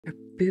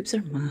boobs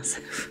are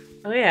massive.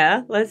 Oh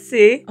yeah, let's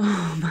see.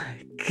 Oh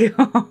my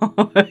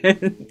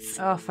god.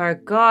 Oh, for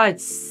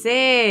God's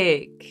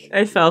sake.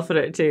 I fell for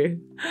it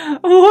too.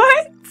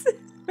 What?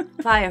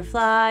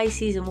 Firefly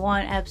season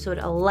 1 episode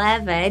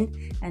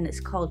 11, and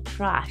it's called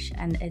Trash,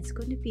 and it's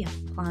going to be a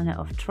planet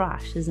of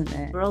trash, isn't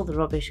it? Where all the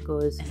rubbish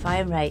goes. If I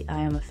am right, I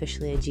am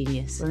officially a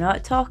genius. We're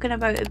not talking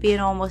about it being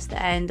almost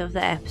the end of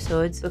the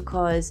episodes,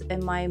 because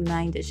in my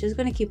mind it's just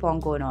going to keep on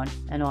going on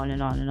and on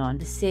and on and on.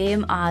 The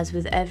same as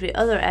with every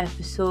other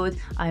episode.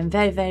 I'm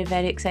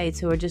very excited,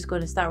 so we're just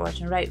going to start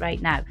watching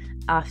right now,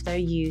 after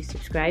you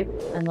subscribe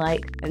and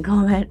like and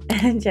comment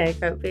and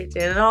check out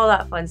Patreon and all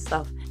that fun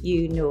stuff.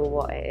 You know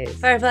what it is.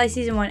 Firefly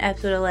season 1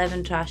 episode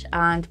 11, Trash,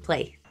 and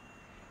play.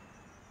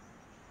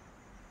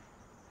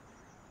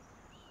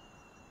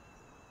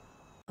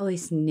 Oh,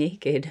 he's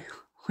naked.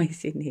 Why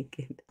is he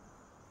naked?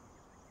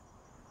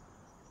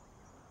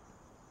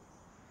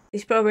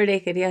 He's probably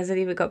naked. He hasn't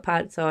even got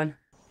pants on.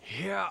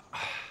 Yeah.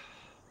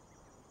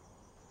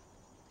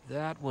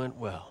 That went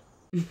well.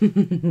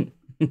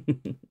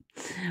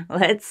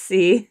 Let's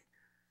see.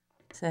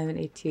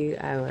 72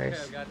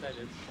 hours.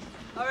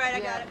 Alright, I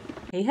got it.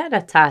 He had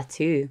a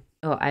tattoo.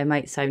 Oh, I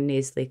might sound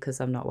nasally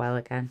because I'm not well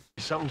again.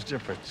 Something's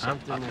different.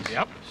 Something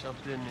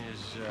is,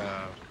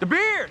 The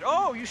beard!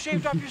 Oh, you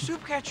shaved off your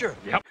soup catcher.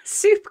 Yep.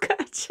 Soup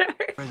catcher.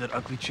 Wear that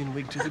ugly chin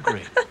wig to the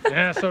grave.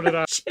 Yeah, so did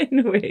I.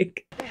 Chin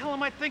wig. What the hell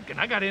am I thinking?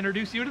 I gotta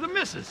introduce you to the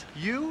missus.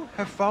 You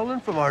have fallen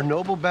from our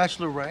noble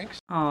bachelor ranks?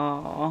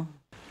 Aww.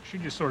 She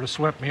just sort of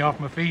swept me off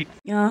my feet.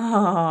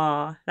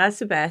 Aww. That's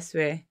the best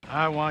way.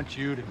 I want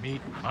you to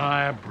meet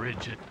my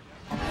Bridget.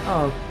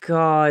 Oh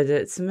God,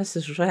 it's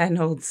Mrs.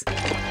 Reynolds.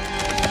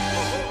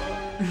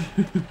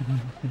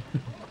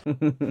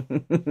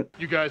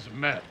 You guys have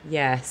met.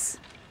 Yes.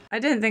 I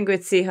didn't think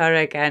we'd see her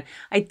again.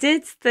 I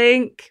did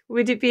think,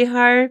 would it be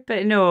her?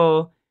 But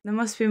no. They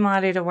must be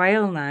married a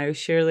while now,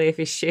 surely, if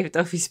he shaved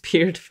off his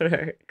beard for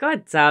her.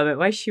 God damn it,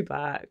 why is she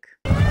back?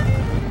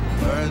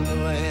 Burn the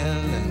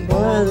land and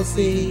Boil the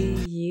sea,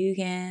 you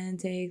can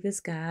take the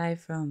sky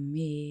from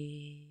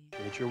me.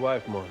 It's your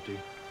wife, Monty.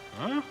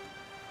 Huh?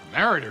 I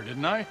married her,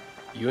 didn't I?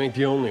 You ain't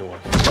the only one.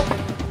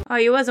 Oh,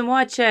 you wasn't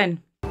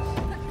watching.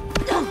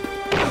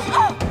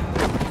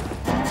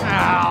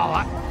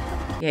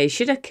 Ow! Yeah, you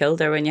should have killed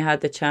her when you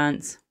had the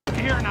chance.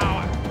 Here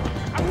now.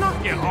 I'm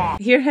not getting off.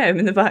 Hear him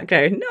in the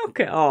background. Knock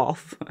it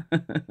off.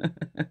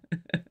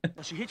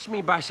 She hits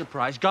me by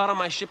surprise, got on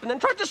my ship, and then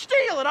tried to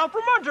steal it out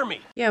from under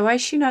me. Yeah,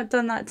 why's she not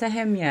done that to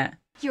him yet?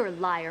 You're a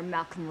liar,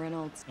 Malcolm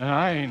Reynolds. And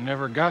I ain't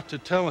never got to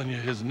telling you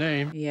his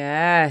name.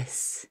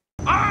 Yes.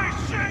 I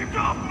shaved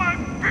off my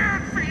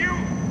beard for you,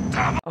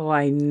 devil! Oh,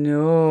 I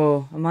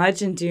know.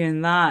 Imagine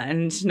doing that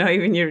and it's not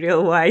even your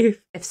real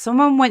wife. If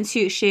someone wants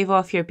you to shave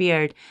off your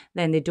beard,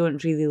 then they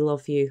don't really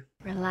love you.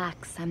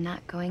 Relax, I'm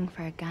not going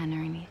for a gun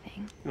or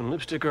anything. You and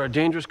lipstick are a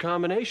dangerous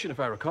combination, if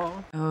I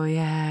recall. Oh,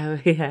 yeah,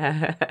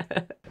 yeah.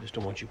 I just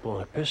don't want you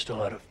pulling a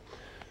pistol out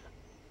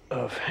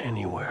of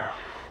anywhere.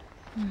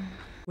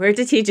 Where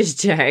did he just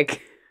check?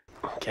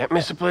 Can't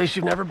miss a place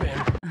you've never been.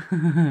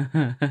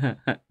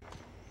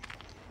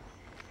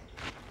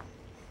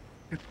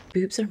 Her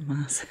boobs are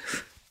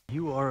massive.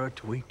 You are a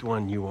tweaked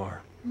one, you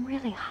are. I'm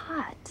really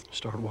hot.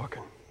 Start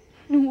walking.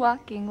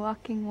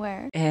 Walking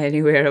where?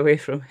 Anywhere away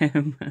from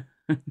him.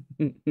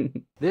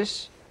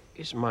 This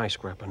is my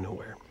scrap of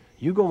nowhere.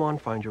 You go on,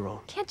 find your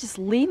own. Can't just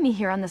leave me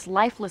here on this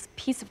lifeless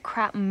piece of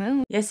crap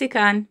moon. Yes, he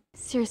can.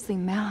 Seriously,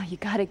 Mal, you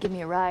gotta give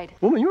me a ride.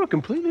 Woman, you are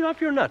completely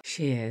off your nut.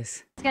 She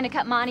is. It's gonna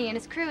cut Monty and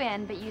his crew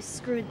in, but you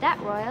screwed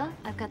that royal.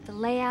 I've got the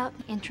layout,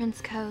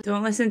 entrance code.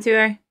 Don't listen to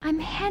her. I'm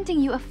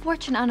handing you a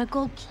fortune on a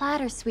gold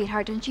platter,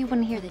 sweetheart. Don't you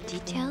want to hear the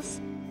details?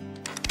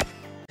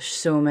 There's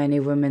so many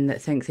women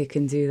that think they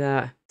can do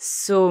that.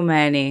 So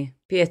many.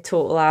 Be a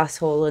total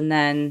asshole and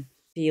then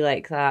be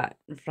like that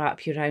and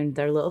wrap you around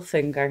their little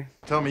finger.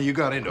 Tell me you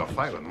got into a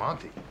fight with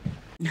Monty.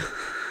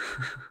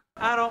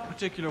 I don't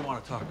particularly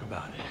want to talk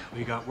about it.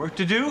 We got work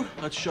to do.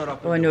 Let's shut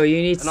up. Oh no,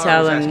 you need to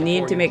tell him.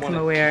 Need to make him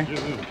aware.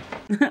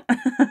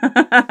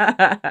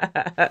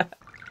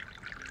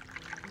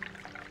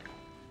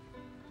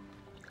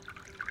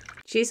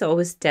 She's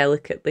always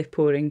delicately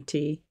pouring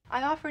tea.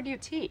 I offered you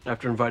tea.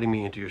 After inviting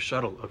me into your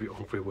shuttle of your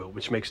own free will,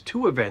 which makes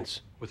 2 events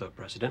without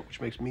precedent,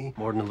 which makes me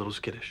more than a little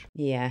skittish.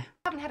 Yeah.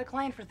 I haven't had a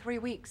client for 3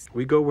 weeks.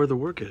 We go where the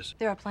work is.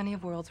 There are plenty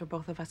of worlds where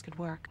both of us could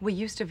work. We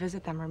used to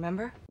visit them,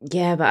 remember?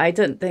 Yeah, but I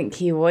don't think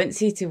he wants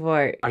you to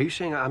work. Are you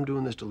saying I'm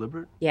doing this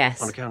deliberate?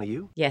 Yes. On account of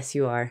you? Yes,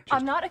 you are.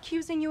 I'm not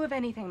accusing you of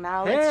anything,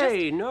 Mal. It's just...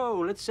 Hey, no,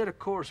 let's set a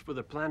course for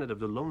the planet of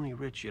the lonely,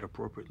 rich, yet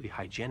appropriately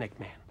hygienic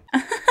man.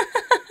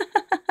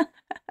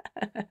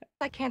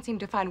 I can't seem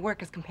to find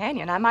work as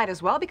companion. I might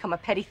as well become a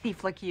petty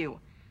thief like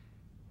you.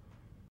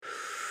 I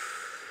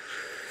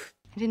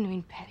didn't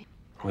mean petty.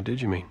 What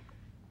did you mean?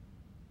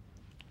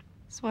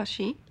 So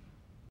she?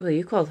 Well,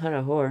 you called her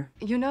a whore.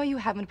 You know you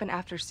haven't been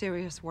after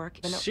serious work.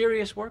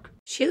 Serious work?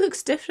 She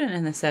looks different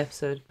in this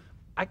episode.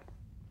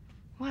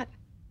 What?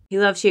 He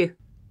loves you.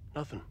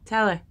 Nothing.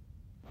 Tell her.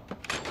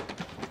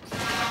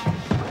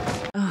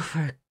 Oh,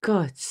 for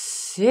God's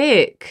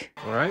Sick.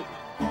 All right.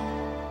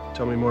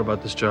 Tell me more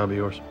about this job of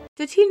yours.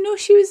 Did he know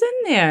she was in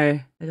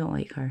there? I don't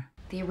like her.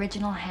 The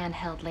original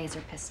handheld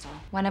laser pistol.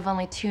 One of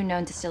only 2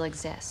 known to still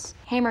exist.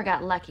 Hamer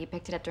got lucky,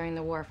 picked it up during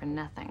the war for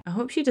nothing. I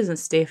hope she doesn't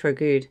stay for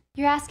good.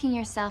 You're asking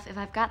yourself, if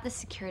I've got the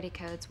security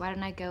codes, why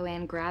don't I go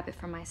in, grab it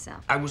for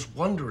myself? I was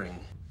wondering,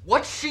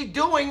 what's she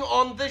doing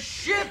on the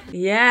ship?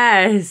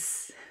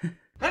 Yes.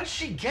 How did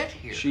she get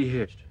here? She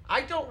hitched.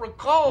 I don't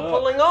recall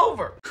pulling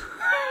over.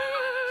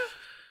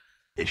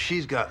 If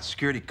she's got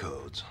security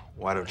codes,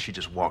 why don't she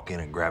just walk in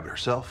and grab it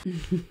herself?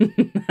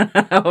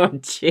 Oh,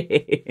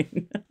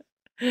 Jane.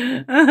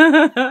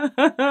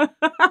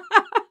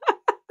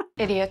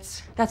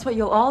 Idiots. That's what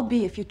you'll all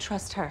be if you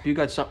trust her. If you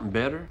got something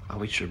better,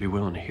 we should be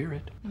willing to hear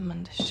it. I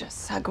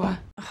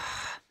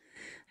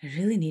I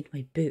really need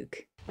my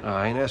book.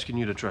 I ain't asking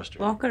you to trust her.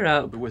 Lock her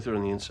I'll up. be with her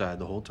on the inside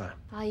the whole time.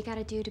 All you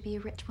gotta do to be a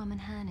rich woman,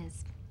 hun,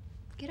 is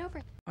get over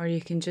it. Or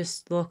you can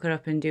just lock her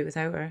up and do it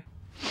without her.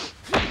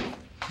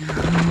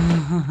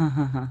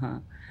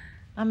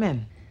 I'm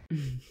in.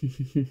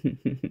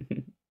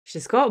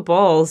 She's got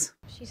balls.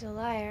 She's a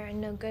liar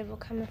and no good will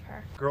come of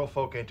her. Girl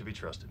folk ain't to be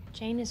trusted.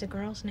 Jane is a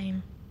girl's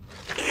name.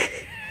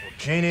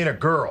 Jane ain't a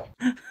girl.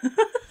 I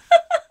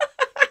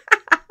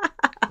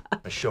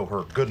show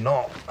her good and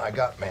all. I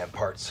got man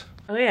parts.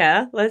 Oh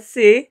yeah, let's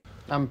see.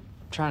 I'm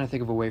trying to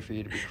think of a way for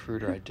you to be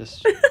cruder.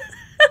 It's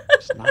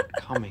not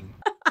coming.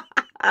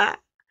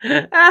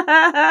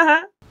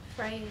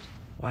 Afraid.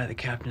 Why the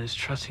captain is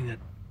trusting that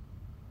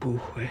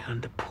buhue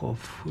and the poor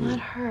fool. Not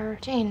her.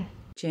 Jane.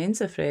 Jane's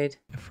afraid.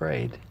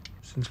 Afraid?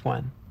 Since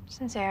when?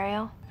 Since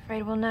Ariel.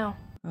 Afraid we'll know.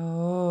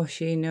 Oh,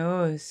 she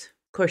knows.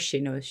 Of course she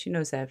knows. She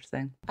knows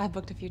everything. I've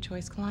booked a few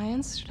choice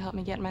clients. Should help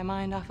me get my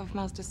mind off of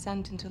Mel's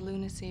descent into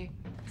lunacy.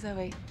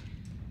 Zoe,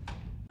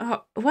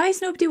 Oh, why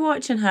is nobody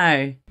watching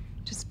her?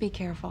 just be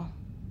careful.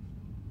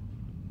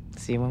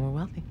 See you when we're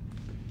wealthy.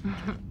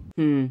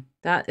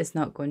 That is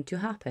not going to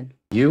happen.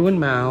 You and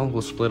Mal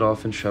will split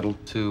off in Shuttle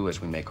 2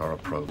 as we make our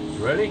approach.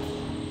 Ready?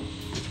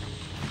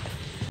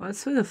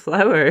 What's with the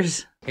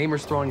flowers?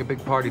 Hamer's throwing a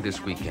big party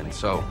this weekend,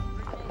 so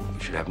you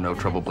should have no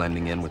trouble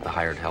blending in with the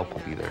hired help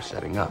who'll be there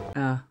setting up.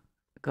 Oh,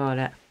 got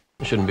it.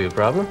 It shouldn't be a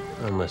problem,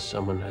 unless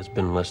someone has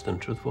been less than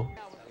truthful.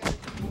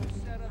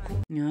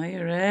 No,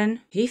 you're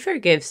in. He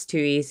forgives too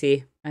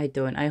easy. I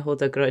don't. I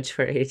hold a grudge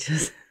for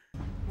ages.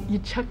 You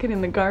chuck it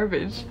in the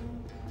garbage.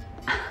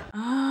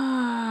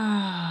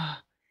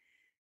 Ah,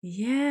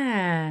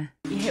 yeah.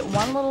 You hit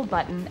one little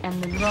button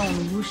and the drone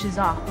whooshes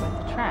off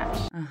with the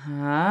trash.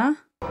 Uh-huh.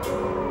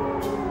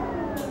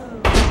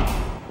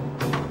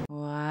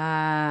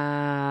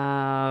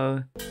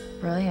 Wow.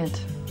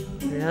 Brilliant.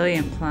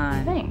 Brilliant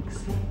plan.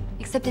 Thanks.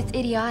 Except it's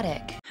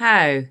idiotic.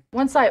 How?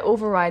 Once I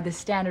override the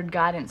standard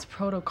guidance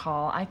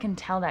protocol, I can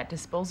tell that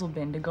disposal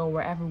bin to go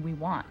wherever we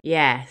want.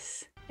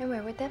 Yes. And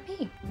where would that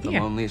be? The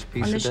Here, loneliest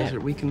piece on of the ship.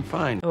 desert we can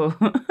find. Oh.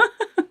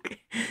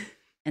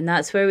 And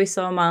that's where we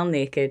saw Mal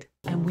naked.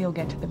 And we'll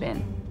get to the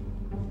bin.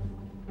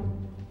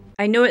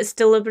 I know it's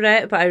still a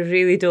Brett, but I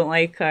really don't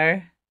like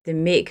her. They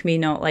make me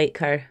not like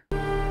her.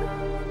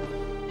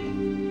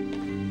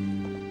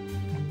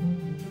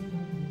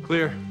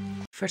 Clear.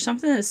 For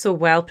something that's so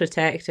well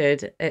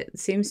protected, it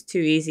seems too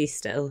easy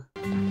still.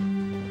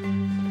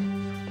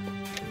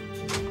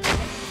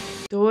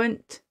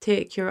 Don't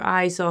take your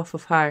eyes off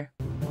of her.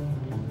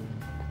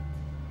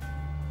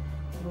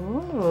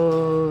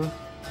 Oh,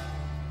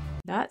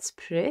 that's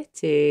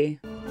pretty.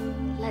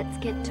 Let's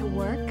get to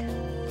work.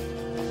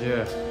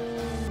 Yeah.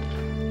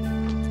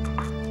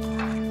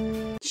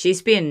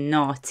 She's being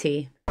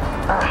naughty.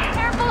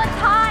 Careful, it's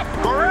hot!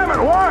 Grab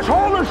it, watch,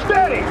 hold her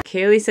steady!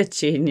 Kaylee's a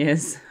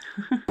genius.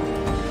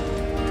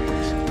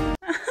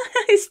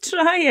 He's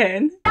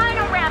trying.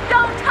 Dino ramp,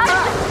 don't touch it!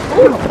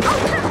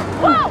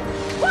 Whoa! Whoa,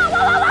 whoa,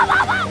 whoa,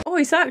 whoa, whoa! Oh,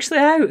 he's actually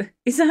out.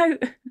 He's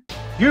out.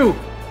 You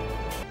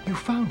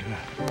found her.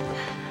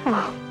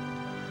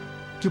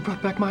 You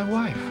brought back my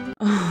wife.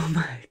 Oh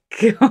my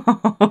god.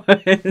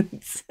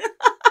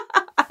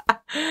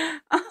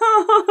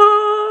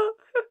 Oh.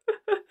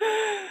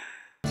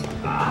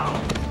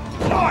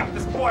 God,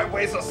 this boy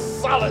weighs a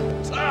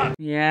solid ton.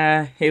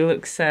 Yeah, he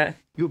looks it.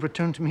 You've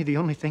returned to me the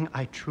only thing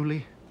I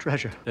truly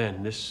treasure.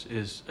 Then this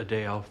is a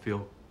day I'll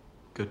feel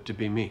good to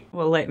be me.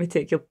 Well, let me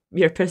take your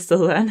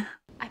pistol then.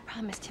 I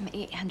promised him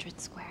 800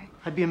 square.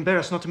 I'd be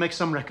embarrassed not to make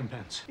some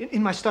recompense.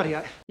 In my study,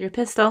 Your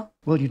pistol?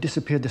 Well, you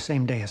disappeared the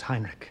same day as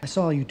Heinrich. I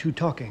saw you two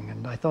talking,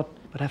 and I thought,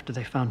 but after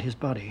they found his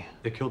body...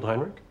 They killed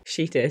Heinrich?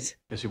 She did.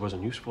 Guess he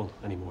wasn't useful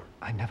anymore.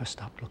 I never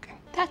stopped looking.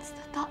 That's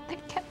the thought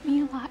that kept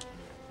me alive.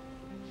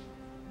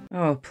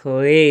 Oh,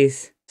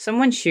 please.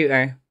 Someone shoot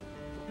her.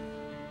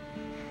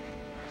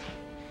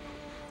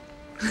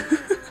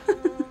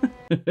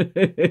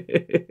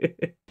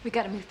 We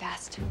gotta move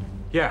fast.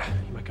 Yeah,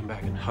 he might come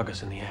back and hug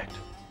us in the act.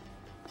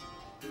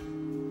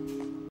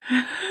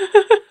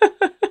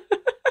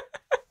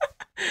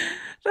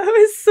 That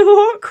was so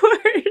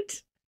awkward.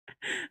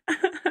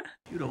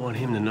 You don't want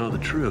him to know the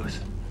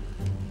truth.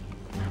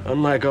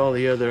 Unlike all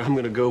the other, I'm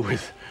gonna go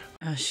with...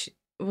 Oh,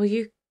 will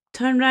you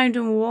turn around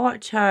and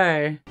watch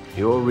her?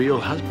 Your real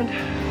husband?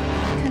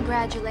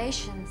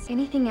 Congratulations.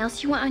 Anything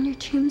else you want on your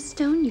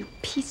tombstone, you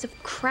piece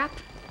of crap?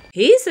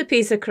 He's a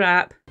piece of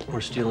crap. We're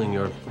stealing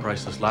your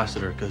priceless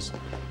Lassiter, because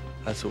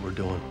that's what we're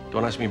doing.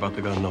 Don't ask me about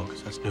the gun, though,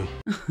 because that's new.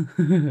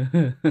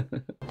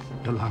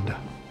 Yolanda,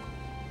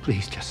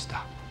 please just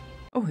stop.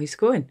 Oh, he's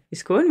going.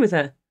 He's going with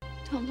it.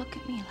 Don't look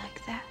at me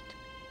like that.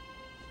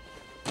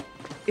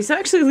 He's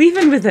actually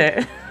leaving with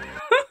it.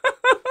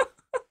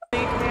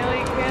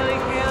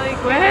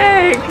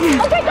 Quick!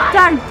 Oh my God!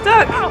 Down,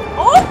 duck!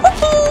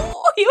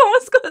 Oh, he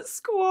almost got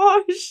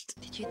squashed.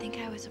 Did you think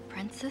I was a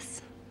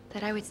princess?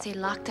 That I would stay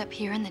locked up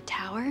here in the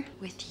tower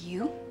with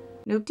you?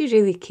 Nobody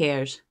really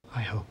cares.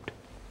 I hoped.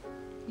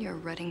 You're a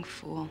rutting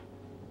fool.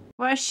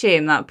 What a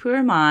shame, that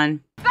poor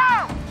man.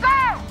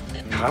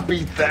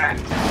 Copy that.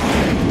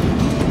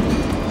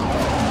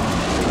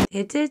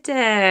 He did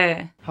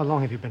it. How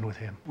long have you been with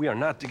him? We are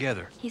not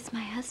together. He's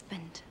my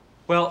husband.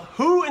 Well,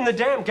 who in the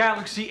damn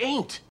galaxy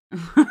ain't?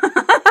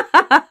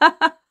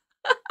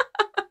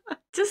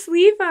 Just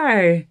leave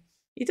her.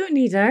 You don't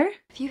need her.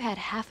 If you had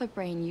half a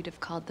brain, you'd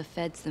have called the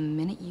feds the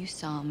minute you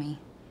saw me.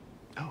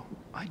 Oh,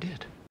 I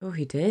did. Oh,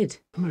 he did.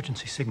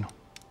 Emergency signal.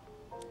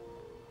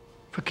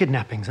 For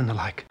kidnappings and the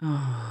like.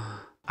 Oh.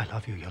 I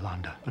love you,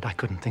 Yolanda, but I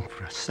couldn't think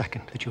for a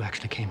second that you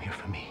actually came here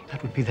for me.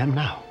 That would be them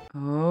now.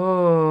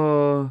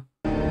 Oh.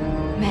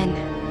 Men.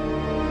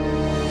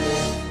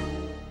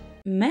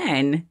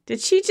 Men?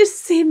 Did she just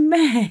say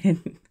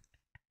men?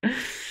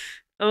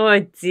 Oh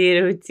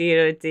dear, oh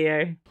dear, oh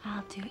dear.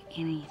 I'll do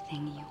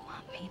anything you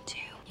want me to.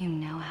 You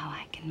know how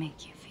I can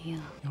make you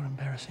feel. You're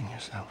embarrassing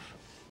yourself.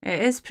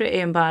 It is pretty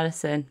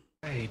embarrassing.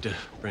 I hate to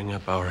bring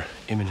up our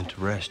imminent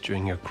arrest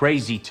during your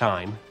crazy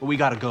time, but we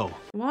gotta go.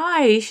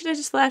 Why? You should have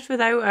just left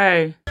without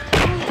her.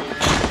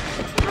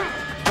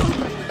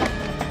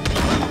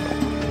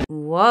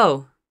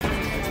 Whoa.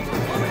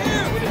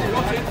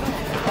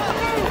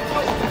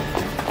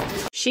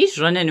 She's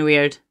running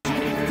weird.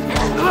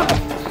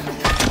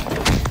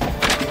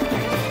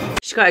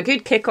 She's got a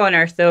good kick on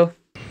her, though.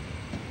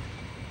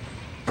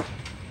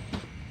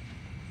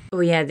 Oh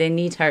yeah, they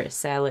need her to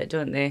sell it,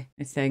 don't they?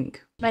 I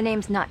think. My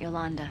name's not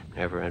Yolanda.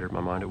 Never entered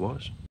my mind it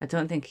was. I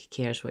don't think he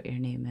cares what your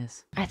name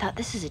is. I thought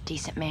this is a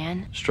decent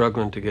man.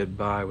 Struggling to get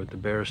by with the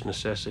barest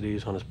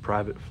necessities on his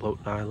private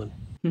floating island.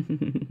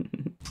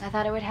 I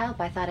thought it would help.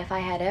 I thought if I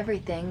had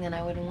everything, then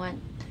I wouldn't want...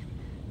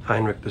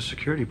 Heinrich, the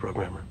security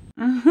programmer.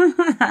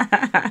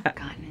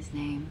 Forgotten his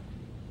name.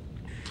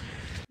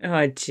 Oh,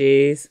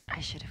 jeez. I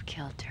should have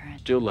killed her.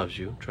 Still loves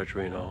you,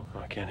 treachery and all.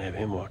 I can't have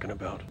him walking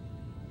about.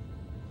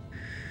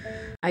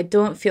 I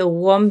don't feel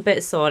one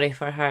bit sorry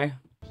for her.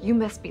 You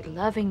must be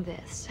loving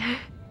this.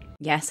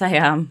 Yes, I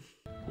am.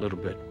 A little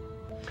bit.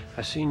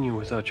 I seen you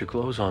without your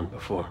clothes on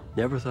before.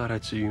 Never thought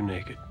I'd see you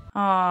naked.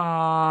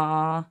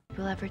 Aww.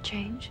 Will ever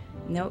change?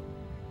 Nope.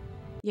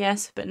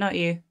 Yes, but not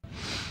you.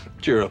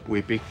 Cheer up,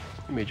 Weepy.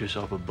 You made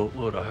yourself a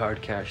boatload of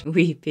hard cash.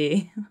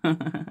 Weepy.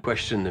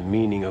 Question the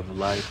meaning of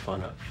life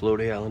on a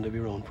floaty island of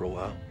your own for a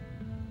while.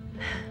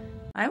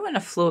 I want a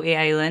floaty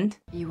island.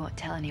 You won't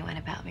tell anyone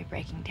about me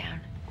breaking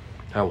down.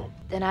 I won't.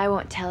 Then I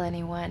won't tell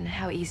anyone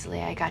how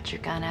easily I got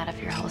your gun out of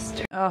your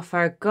holster. Oh,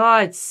 for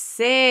God's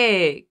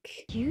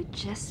sake. You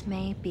just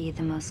may be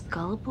the most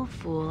gullible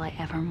fool I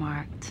ever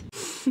marked.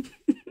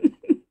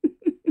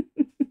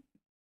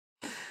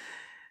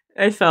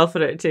 I fell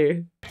for it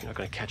too. You're not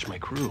gonna catch my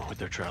crew with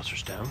their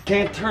trousers down.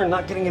 Can't turn,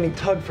 not getting any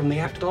tug from the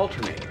aft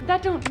alternator.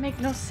 That don't make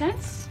no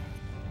sense.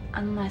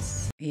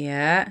 Unless...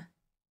 Yeah.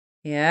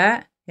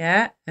 Yeah.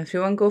 Yeah.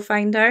 Everyone go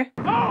find her.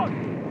 Oh,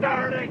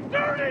 dirty,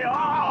 dirty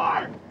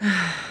whore!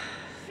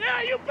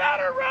 Yeah, you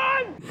better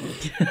run!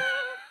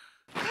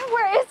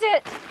 Where is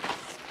it?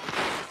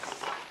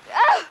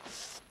 Ah,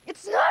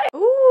 it's not.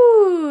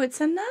 Ooh, it's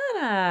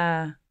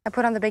Anara. I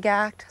put on the big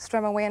act,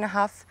 storm away in a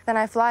huff. Then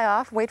I fly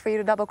off, wait for you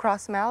to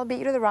double-cross Mel, beat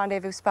you to the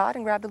rendezvous spot,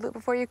 and grab the loot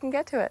before you can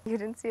get to it. You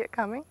didn't see it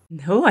coming?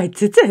 No, I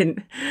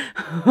didn't.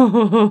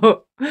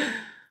 I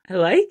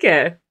like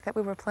it. That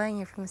we were playing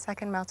you from the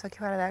second Mel took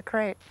you out of that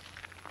crate.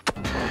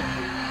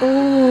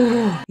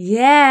 Oh,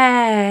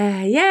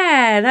 yeah.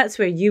 Yeah, that's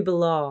where you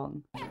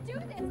belong. I can't do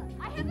this.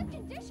 I have a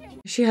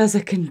condition. She has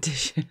a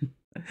condition.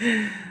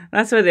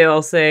 That's what they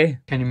all say.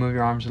 Can you move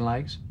your arms and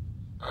legs?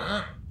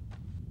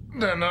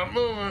 They're not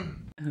moving.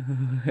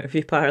 Have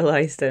you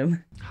paralyzed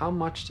him? How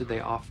much did they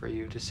offer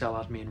you to sell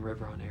out me in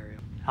Riveron area?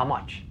 How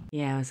much?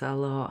 Yeah, it was a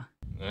lot.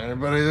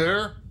 Anybody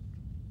there?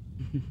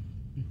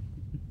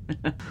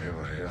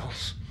 Anybody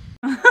else?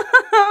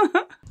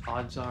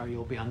 Odds are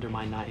you'll be under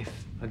my knife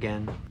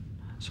again.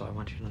 So I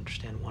want you to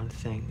understand one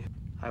thing.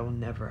 I will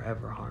never,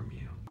 ever harm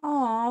you.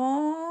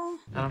 Aww.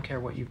 I don't care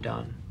what you've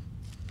done.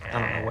 I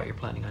don't know what you're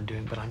planning on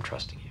doing, but I'm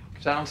trusting you.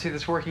 Because I don't see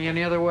this working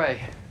any other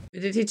way.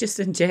 What did he just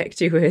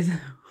inject you with?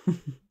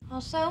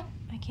 Also,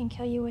 I can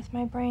kill you with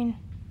my brain.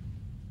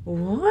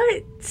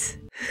 What?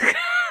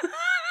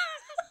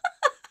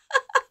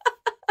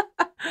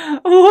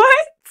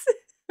 What?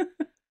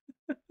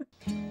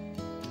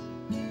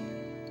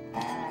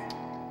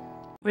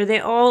 Were they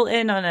all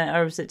in on it,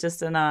 or was it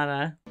just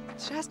Anara?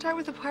 Should I start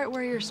with the part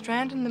where you're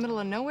stranded in the middle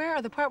of nowhere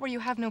or the part where you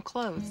have no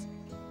clothes?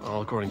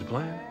 All according to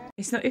plan.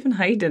 He's not even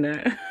hiding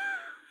it.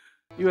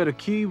 You had a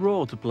key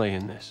role to play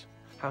in this.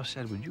 How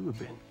sad would you have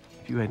been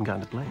if you hadn't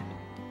gotten to play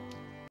it?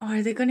 Oh,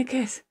 are they gonna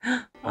kiss?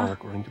 All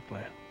according to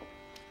plan.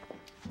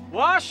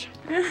 Wash!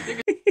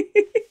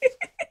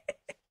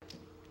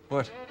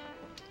 What?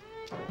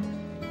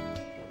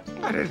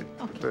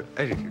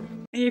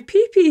 Your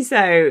pee-pee's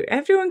out.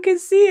 Everyone can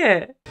see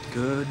it.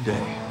 Good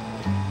day.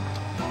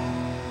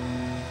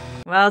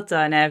 Well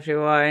done,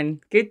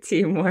 everyone. Good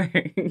teamwork.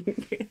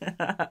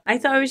 I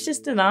thought it was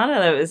just Anna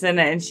that was in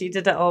it and she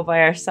did it all by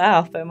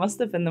herself, but it must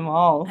have been them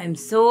all. I'm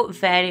so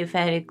very,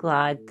 very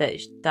glad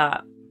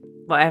that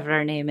whatever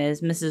her name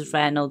is, Mrs.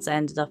 Reynolds,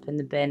 ended up in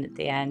the bin at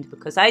the end,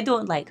 because I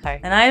don't like her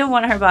and I don't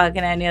want her back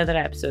in any other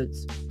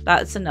episodes.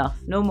 That's enough.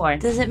 No more.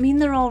 Does it mean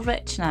they're all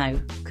rich now?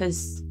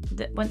 Because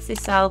once they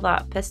sell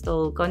that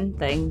pistol gun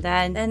thing,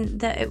 then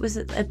it was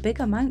a big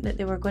amount that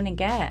they were going to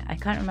get. I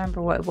can't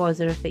remember what it was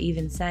or if it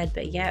even said,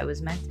 but yeah, it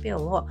was meant to be a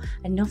lot.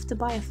 Enough to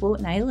buy a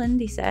floating island,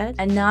 he said.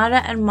 And Nara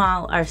and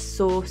Mal are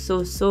so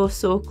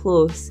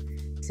close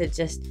to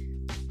just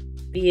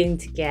being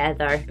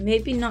together.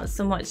 Maybe not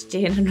so much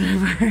Jane and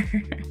River.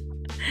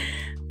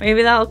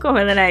 Maybe that'll come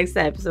in the next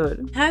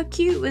episode. How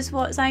cute was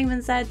what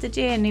Simon said to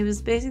Jane? He was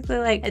basically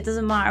like, it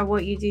doesn't matter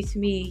what you do to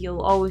me,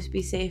 you'll always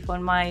be safe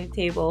on my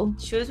table.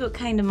 Shows what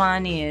kind of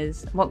man he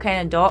is, what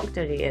kind of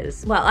doctor he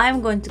is. Well, I'm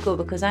going to go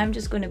because I'm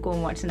just going to go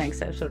and watch the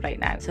next episode right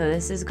now. So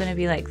this is going to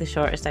be like the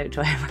shortest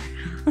outro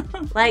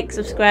ever. Like,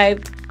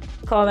 subscribe,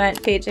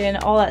 comment,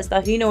 Patreon, all that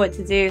stuff. You know what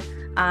to do.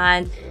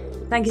 And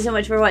thank you so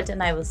much for watching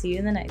and I will see you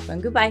in the next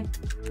one. Goodbye.